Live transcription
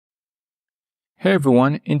Hey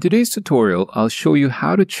everyone, in today's tutorial, I'll show you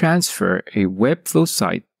how to transfer a Webflow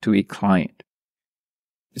site to a client.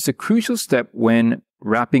 It's a crucial step when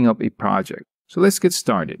wrapping up a project. So let's get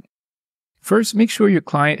started. First, make sure your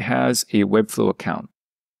client has a Webflow account.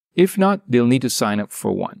 If not, they'll need to sign up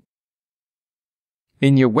for one.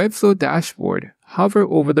 In your Webflow dashboard, hover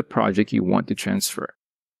over the project you want to transfer.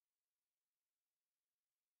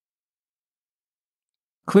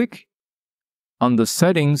 Click on the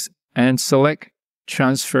settings and select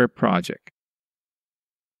Transfer Project.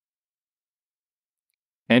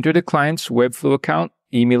 Enter the client's Webflow account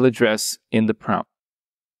email address in the prompt.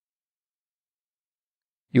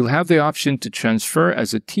 You'll have the option to transfer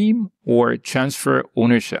as a team or transfer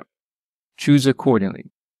ownership. Choose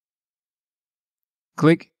accordingly.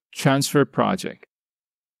 Click Transfer Project.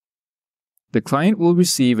 The client will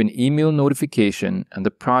receive an email notification and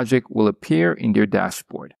the project will appear in their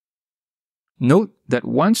dashboard. Note that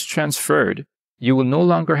once transferred, you will no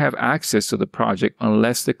longer have access to the project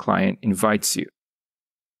unless the client invites you.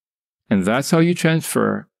 And that's how you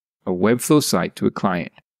transfer a Webflow site to a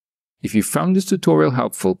client. If you found this tutorial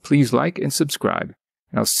helpful, please like and subscribe,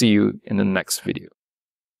 and I'll see you in the next video.